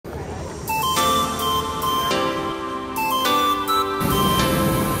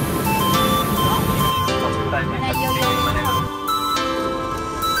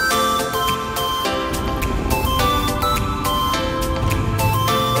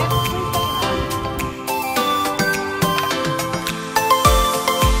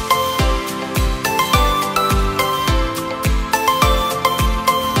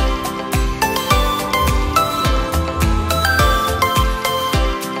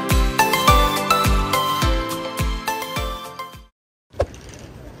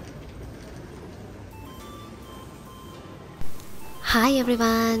Hi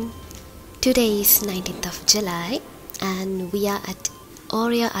everyone, today is 19th of July and we are at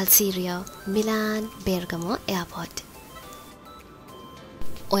Oria Alceria, Milan, Bergamo airport.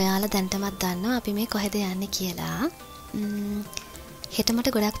 ඔයාලා දැන්ටමත් දන්නවා අපි මේ කොහෙද යන්නේ කියලා. හෙට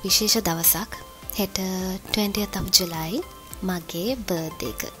මට ගොඩක් විශේෂ දවසක්. හෙට 20th of July මගේ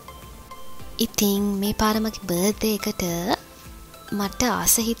බර්ත්ඩේ එක. ඉතින් මේ පාර මගේ බර්ත්ඩේ එකට මට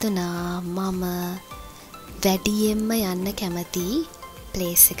ආස හිතුණා මම වැඩියෙන්ම යන්න කැමති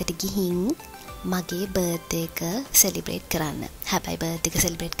ප්ලේස් එකට ගිහින් මගේ බර්ත්ඩේ එක සෙලිබ්‍රේට් කරන්න. හැබැයි බර්ත්ඩේ එක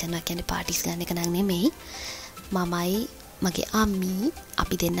සෙලිබ්‍රේට් කරනවා කියන්නේ පාටිස් ගන්න එක නම් නෙමෙයි. මමයි මගේ අම්මි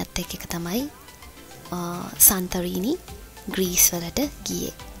අපි දෙන්නත් එක්ක එක තමයි Santorini Greece වලට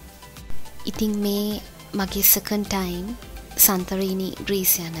ගියේ. ඉතින් මේ මගේ second time Santorini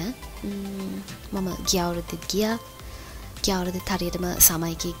Greece යන මම ගිය අවුරුද්දෙත් ගියා. ගිය අවුරුද්දෙත් හරියටම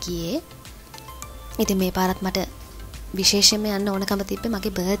සමයකේ ගියේ. ඉතින් මේ පාරත් මට විශේෂයෙන්ම යන්න ඕනකම තිබ්බේ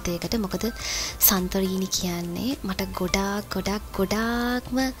මගේ බර්ත්ඩේ එකට. මොකද Santorini කියන්නේ මට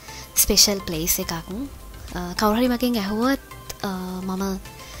ගොඩාක්ම ස්පෙෂල් ප්ලේස් එකක්. කවුරු හරි මගෙන් ඇහුවොත් මම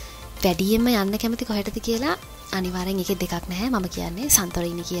වැඩියෙන්ම යන්න කැමති කොහෙටද කියලා අනිවාර්යෙන් එකේ දෙකක් නැහැ. මම කියන්නේ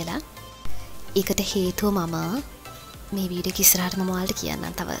Santorini කියලා. ඒකට හේතුව මම මේ වීඩියෝ එක ඉස්සරහට මම ඔයාලට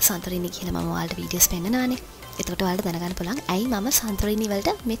කියන්නම්. තව Santorini කියලා මම ඔයාලට වීඩියෝස් පෙන්නනානේ. එතකොට ඔයාලට දැනගන්න පුළුවන් ඇයි මම Santorini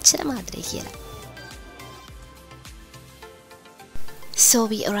වලට මෙච්චර ආදරේ කියලා. So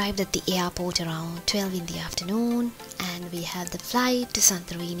we arrived at the airport around 12 in the afternoon and we had the flight to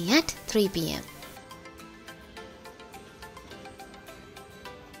Santorini at 3 p.m.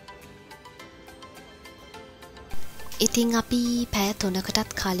 ඉතින් අපි පැය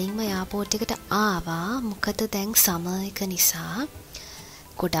 3කටත් කලින්ම එයාපෝට් එකට ආවා. මොකද දැන් සමර් එක නිසා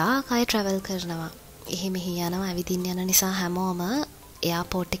ගොඩාක් අය ට්‍රැවල් කරනවා. එහෙ මෙහෙ යනවා, ඇවිදින්න යන නිසා හැමෝම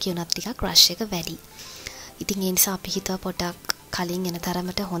එයාපෝට් එකේ උනත් ටිකක් රෂ් එක වැඩි. ඉතින් ඒ නිසා අපි හිතුවා පොඩක් කලින් එන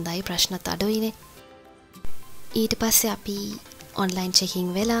තරමට හොඳයි, ප්‍රශ්නත් අඩුයිනේ. ඊට පස්සේ අපි ඔන්ලයින්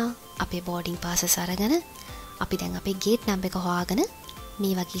චෙකින් වෙලා අපේ බෝඩින් පාසස් අරගෙන අපි දැන් අපේ ගේට් නම්බර් එක හොයාගෙන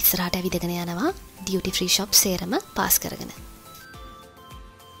මේ වගේ ඉස්සරහට ඇවිදගෙන යනවා ඩියුටි ෆ්‍රී ෂොප් සේරම පාස් කරගෙන.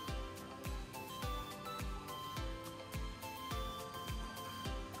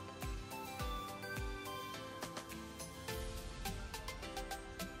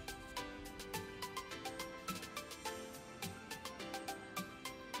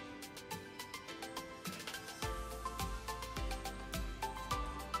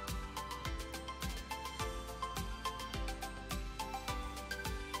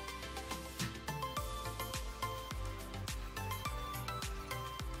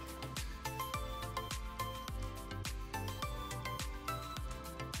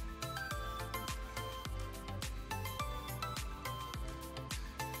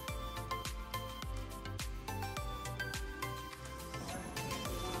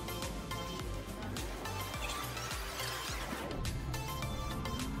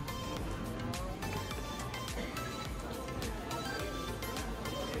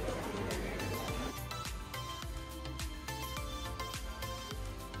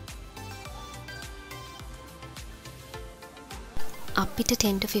 අපිට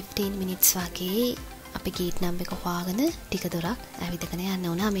 10 to 15 minutes වගේ අපේ ගේට් නම්බර් එක හොයාගෙන ටික දුරක් ඇවිදගෙන යන්න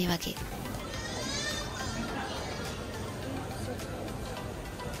උනා මේ වගේ.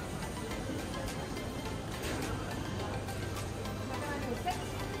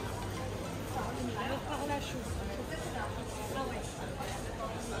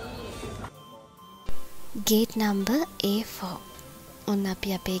 Gate number A4. ඔන්න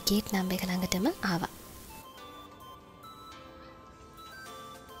අපි අපේ ගේට් නම්බර් එක ළඟටම ආවා.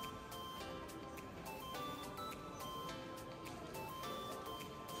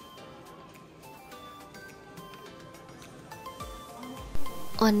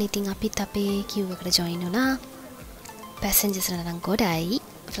 ඔන්න ඉතින් අපිත් අපේ queue එකට join වුණා. passengers ලා නම් ගොඩයි.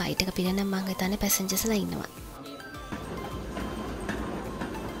 flight එක පිරෙනම් මං හිතන්නේ passengers ලා ඉන්නවා.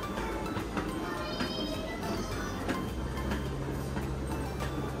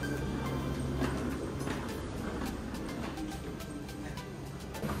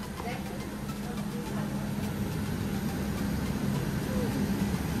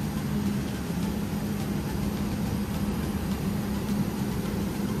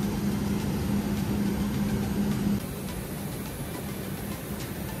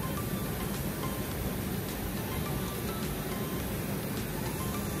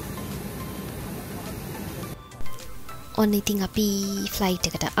 ඔන්න ඉතින් අපි ෆ්ලයිට්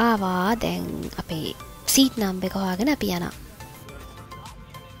එකට ආවා. දැන් අපේ සීට් නම්බර් එක හොයාගෙන අපි යනවා.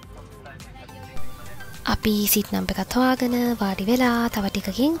 අපි සීට් නම්බර් එකත් හොයාගෙන වාඩි වෙලා තව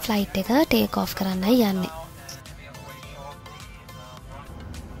ටිකකින් ෆ්ලයිට් එක ටේක් ඔෆ් කරන්නයි යන්නේ.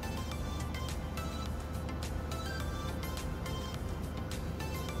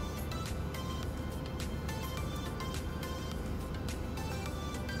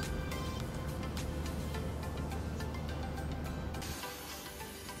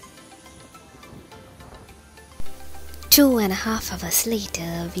 2.5 hours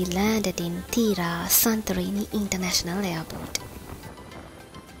later, we landed in Fira, Santorini International Airport.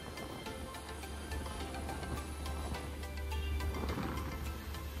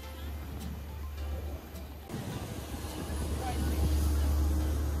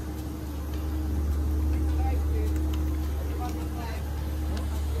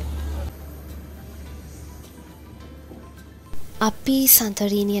 අපි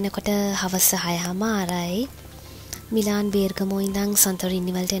සන්තරීනි යනකොට හවස 6:00යි. මිලාන් බේර්ගමෝ ඉඳන්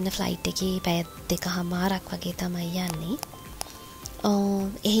සන්තරීනි වලට එන්න ෆ්ලයිට් එකේ පැය 2:00ක් වගේ තමයි යන්නේ.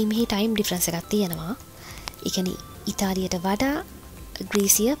 එහි මෙහි ටයිම් ඩිෆරන්ස් එකක් තියෙනවා. ඒ කියන්නේ ඉතාලියට වඩා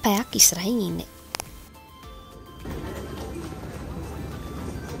ග්‍රීසිය පැයක් ඉස්සරහින් ඉන්නේ.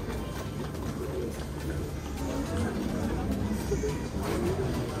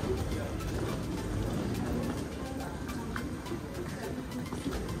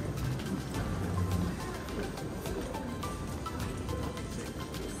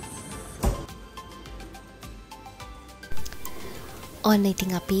 ඔන්න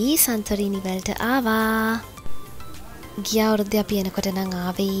ඉතින් අපි සන්තරීනි වලට ආවා. ගිය අවුරුද්දේ අපි එනකොට නම්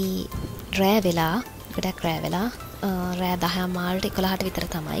ආවේ රෑ වෙලා, ගොඩක් රෑ වෙලා. රෑ 10:00 11ට විතර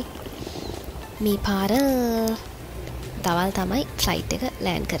තමයි. මේ පාර දවල් තමයි ෆ්ලයිට් එක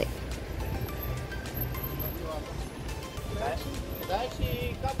ලෑන්ඩ් කරේ.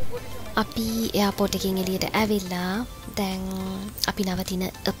 අපි එයාපෝට් එකකින් එළියට ඇවිල්ලා දැන් අපි නවතින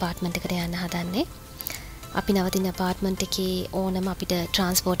අපාර්ට්මන්ට් එකට යන්න හදන්නේ. අපි නවතින අපාර්ට්මන්ට් එකේ ඕනම අපිට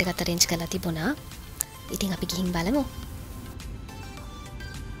ට්‍රාන්ස්පෝර්ට් එකක් අරේන්ජ් කරලා තිබුණා. ඉතින් අපි ගිහින් බලමු.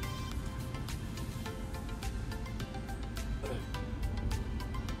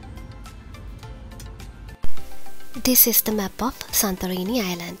 This is the map of Santorini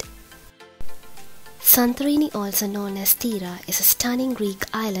Island. Santorini, also known as Fira, is a stunning Greek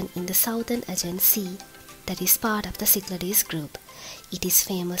island in the southern Aegean Sea that is part of the Cyclades group. It is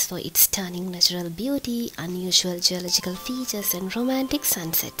famous for its stunning natural beauty, unusual geological features and romantic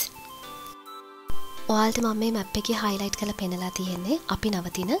sunsets. ඔයාලට මම මේ map එකේ highlight කරලා පෙන්නලා තියෙන්නේ අපි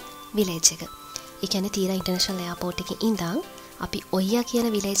නවතින village එක. ඒ කියන්නේ තීරා ඉන්ටර්නැෂනල් එයාපෝට් එකේ ඉඳන් අපි ඔයියා කියන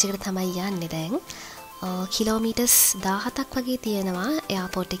village එකට තමයි යන්නේ දැන්. කිලෝමීටර්ස් 17ක් වගේ තියෙනවා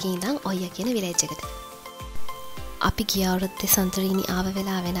එයාපෝට් එකේ ඉඳන් ඔයියා කියන village එකට. අපි ගිය අවුරුද්දේ සන්තරීනි ආව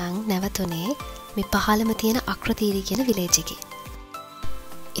වෙලාවෙ නම් නැවතුනේ මේ පහළම තියෙන අක්‍රතීරි කියන village එකේ.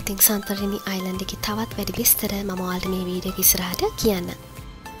 ඉතින් සන්තරීනි අයිලන්ඩ් එකේ තවත් වැඩි විස්තර මම ඔයාලට මේ වීඩියෝ එක ඉස්සරහට කියන්න.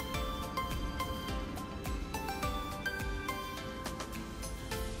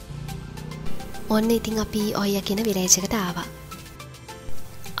 ඔන්න ඉතින් අපි ඔයියා කියන village එකට ආවා.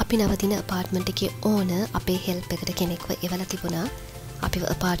 අපි නවතින අපාර්ට්මන්ට් එකේ ඕනර් අපේ හෙල්ප් එකට කෙනෙක්ව එවලා තිබුණා. අපිව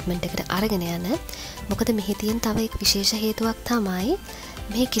අපාර්ට්මන්ට් එකට අරගෙන යන. මොකද මෙහි තියෙන තව එක විශේෂ හේතුවක් තමයි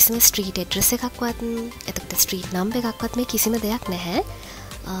මේ කිසිම ස්ට්‍රීට් ඇඩ්‍රස් එකක්වත් එතකොට ස්ට්‍රීට් නම්බර් එකක්වත් මේ කිසිම දෙයක් නැහැ.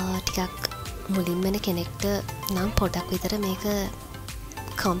 ටිකක් මුලින්ම එන කෙනෙක්ට නම් පොඩක් විතර මේක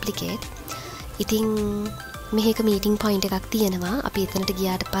කොම්ප්ලිකේට්. ඉතින් මෙහෙක මීටිං පොයින්ට් එකක් තියෙනවා. අපි එතනට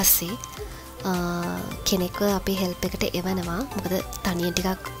ගියාට පස්සේ කෙනෙක්ව අපේ හෙල්ප් එකට එවනවා. මොකද තනියෙන්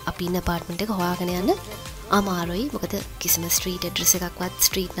ටිකක් අපි ඉන්න අපාර්ට්මන්ට් එක හොයාගෙන යන්න අමාරුයි. මොකද කිසිම ස්ට්‍රීට් ඇඩ්‍රස් එකක්වත්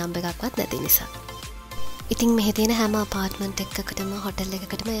ස්ට්‍රීට් නම්බර් එකක්වත් නැති නිසා. ඉතින් මෙහි තියෙන හැම අපාර්ට්මන්ට් එකකටම හොටෙල්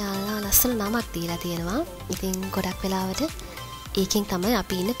එකකටම යාලා ලස්සන නමක් දීලා තියෙනවා. ඉතින් ගොඩක් වෙලාවට ඒකෙන් තමයි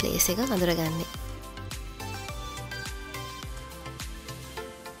අපි ඉන්න ප්ලේස් එක හඳුරගන්නේ.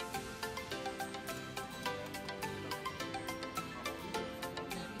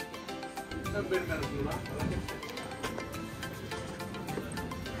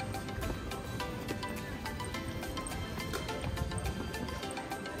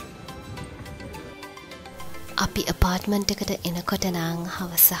 අපි අපාර්ට්මන්ට් එකට එනකොට නම්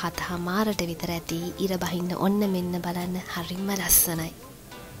හවස 7:00 විතර ඇති. ඉර බහින්න ඔන්න මෙන්න බලන්න හරිම ලස්සනයි.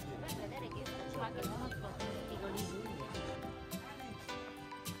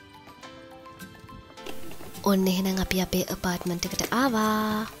 ඔන්න එහෙනම් අපි අපේ අපාර්ට්මන්ට් එකට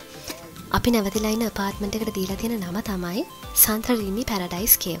ආවා. අපි නැවතිලා ඉන්න අපාර්ට්මන්ට් එකට දීලා තියෙන නම තමයි Santorini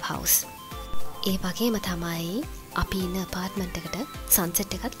Paradise Cave House. ඒ වගේම තමයි අපි ඉන්න අපාර්ට්මන්ට් එකට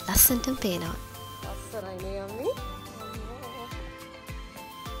සන්සෙට් එකත් ලස්සනටම පේනවා.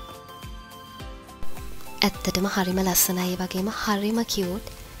 ඇත්තටම හරිම ලස්සනයි. ඒ වගේම හරිම කියුට්.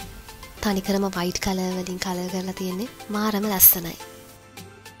 තනිකරම වයිට් කලර් වලින් කලර් කරලා තියෙන්නේ. මාරම ලස්සනයි.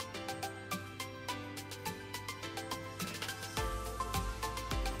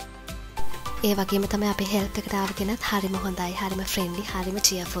 ඒ වගේම තමයි අපේ හෙල්ප් එකට ආව කෙනත් හරිම හොඳයි. හරිම ෆ්‍රෙන්ඩ්ලි, හරිම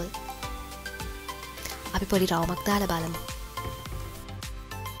චියර්ෆුල්. අපි පොඩි රවුමක් දාලා බලමු.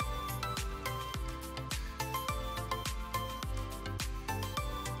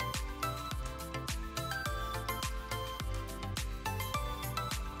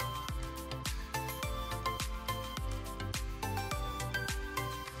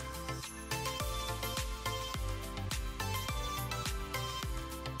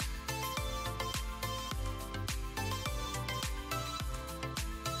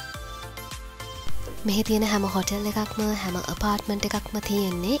 මෙහි තියෙන හැම හොටෙල් එකක්ම හැම apartment එකක්ම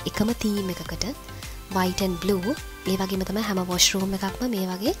තියෙන්නේ එකම theme එකකට white and blue. ඒ වගේම තමයි හැම washroom එකක්ම මේ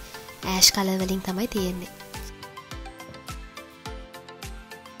වගේ ash color වලින් තමයි තියෙන්නේ.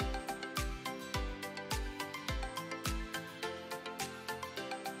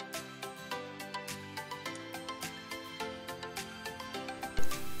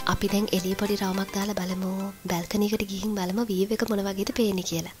 අපි දැන් එළිය පොඩි රවුමක් දාලා බලමු balcony එකට ගිහින් බලමු view එක මොන වගේද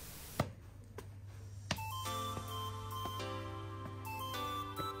පේන්නේ කියලා.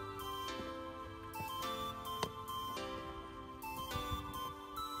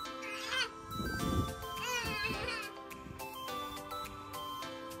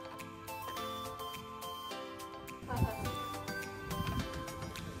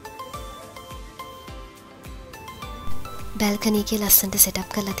 balcony එකේ ලස්සනට setup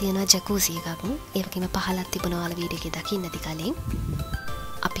කරලා තියෙනවා jacuzzi එකක්. ඒ වගේම පහලක් තිබුණා ඔයාලා වීඩියෝ එකේ දකින්න ඇති කලින්.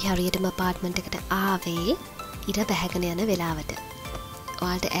 අපි හරියටම apartment එකට ආවේ ඉර බැහැගෙන යන වෙලාවට.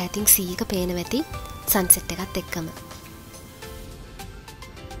 ඔයාලට ඈතින් sea එක පේනවා ඇති sunset එකත් එක්කම.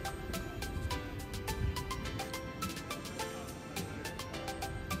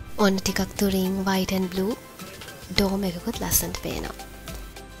 ඔන්න ටිකක් දුරින් white and blue dome එකකුත් ලස්සනට පේනවා.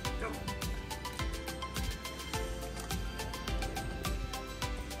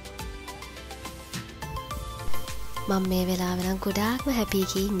 මම මේ වෙලාවේ නම් ගොඩාක්ම හැපි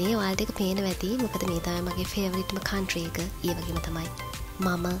එකේ ඉන්නේ. ඔයාලට ඒක පේනවා ඇති. මොකද මේ තමයි මගේ ෆේවරිට්ම country එක. ඒ වගේම තමයි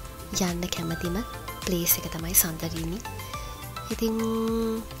මම යන්න කැමතිම place එක තමයි Santorini. ඉතින්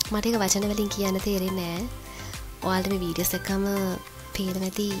මට ඒක වචන වලින් කියන්න තේරෙන්නේ නැහැ. ඔයාලට මේ වීඩියෝස් එකම පේනවා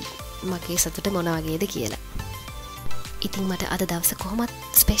ඇති මගේ සතුට මොන වගේද කියලා. ඉතින් මට අද දවස කොහොමත්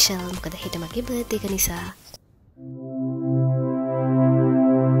ස්පෙෂල්. මොකද හෙට මගේ බර්ත්ඩේ එක නිසා.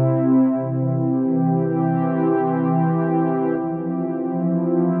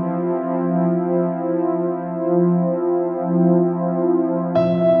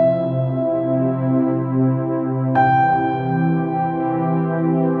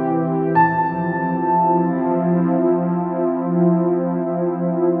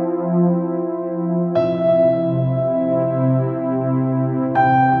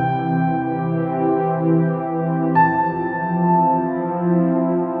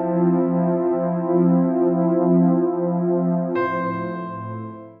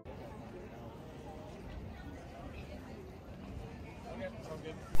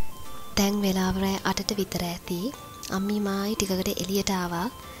 දැන් වෙලාව රෑ 8ට විතර ඇති. අම්මි මායි ටිකකට එළියට ආවා.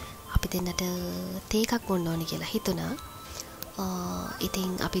 අපි දෙන්නට තේ එකක් බොන්න ඕනේ කියලා හිතුණා.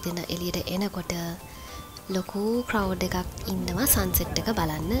 ඉතින් අපි දෙන්න එළියට එනකොට ලොකු crowd එකක් ඉන්නවා sunset එක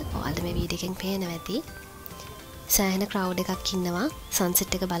බලන්න. ඔයාලට මේ වීඩියෝ එකෙන් පේනවා ඇති. සෑහෙන crowd එකක් ඉන්නවා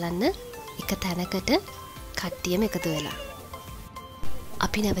sunset එක බලන්න එක තැනකට කට්ටියම එකතු වෙලා.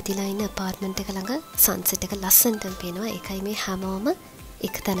 අපි නැවතිලා ඉන්න apartment එක ළඟ sunset එක ලස්සනටම පේනවා. ඒකයි මේ හැමෝම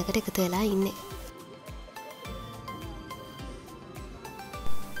එක තැනකට එකතු වෙලා ඉන්නේ.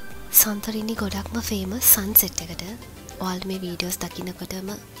 Santorini ගොඩක්ම famous sunset එකට. ඔයාලට මේ වීඩියෝස් දකින්නකොටම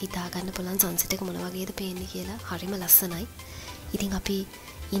හිතා ගන්න පුළුවන් sunset එක මොන වගේද පේන්නේ කියලා. හරිම ලස්සනයි. ඉතින් අපි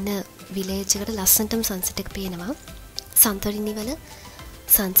ඉන්න village එකට ලස්සනටම sunset එක පේනවා. Santorini වල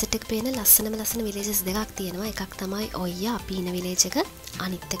sunset එක පේන ලස්සනම ලස්සන villages දෙකක් තියෙනවා. එකක් තමයි Oia අපි ඉන්න village එක.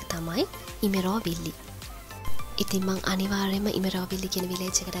 අනිත් එක තමයි Imerovilli. ඉතින් මං අනිවාර්යයෙන්ම ඉමරාවිලි කියන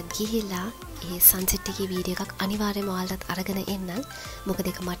විලේජ් එකටත් ගිහිල්ලා ඒ සන්සෙට් එකේ වීඩියෝ එකක් අනිවාර්යයෙන්ම ඔයාලටත් අරගෙන එන්නම්. මොකද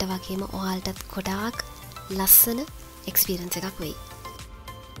ඒක මට වගේම ඔයාලටත් ගොඩාක් ලස්සන එක්ස්පීරියන්ස් එකක් වෙයි.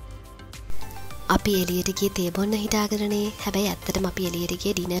 අපි එළියට ගියේ තේ බොන්න හිතාගෙනනේ. හැබැයි ඇත්තටම අපි එළියට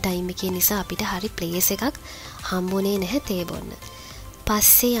ගියේ ඩිනර් ටයිම් එකේ නිසා අපිට හරි ප්ලේස් එකක් හම්බුනේ නැහැ තේ බොන්න.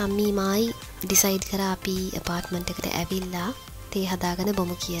 පස්සේ අම්මි මායි ඩිසයිඩ් කරා අපි apartment එකට ඇවිල්ලා තේ හදාගෙන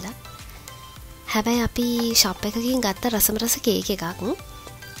බොමු කියලා. හැබැයි අපි ෂොප් එකකින් ගත්ත රසම රස කේක් එකක්.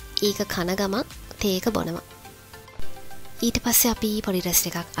 ඒක කන ගම තේ එක බොනවා. ඊට පස්සේ අපි පොඩි රෙස්ට්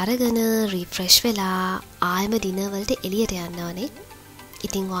එකක් අරගෙන රිෆ්‍රෙෂ් වෙලා ආයෙම ඩිනර් වලට එළියට යන්න ඕනේ.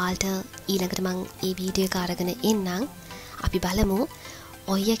 ඉතින් ඔයාලට ඊළඟට මම මේ වීඩියෝ එක අරගෙන එන්නම්. අපි බලමු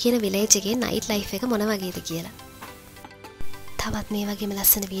ඔය කියන විලේජ් එකේ නයිට් ලයිෆ් එක මොන වගේද කියලා. තවත් මේ වගේම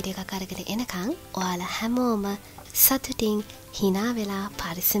ලස්සන වීඩියෝ එකක් අරගෙන එනකන් ඔයාලා හැමෝම සතුටින් hina වෙලා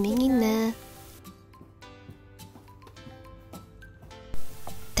පරිස්සමින් ඉන්න.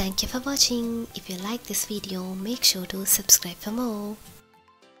 Thank you for watching. If you like this video, make sure to subscribe for more.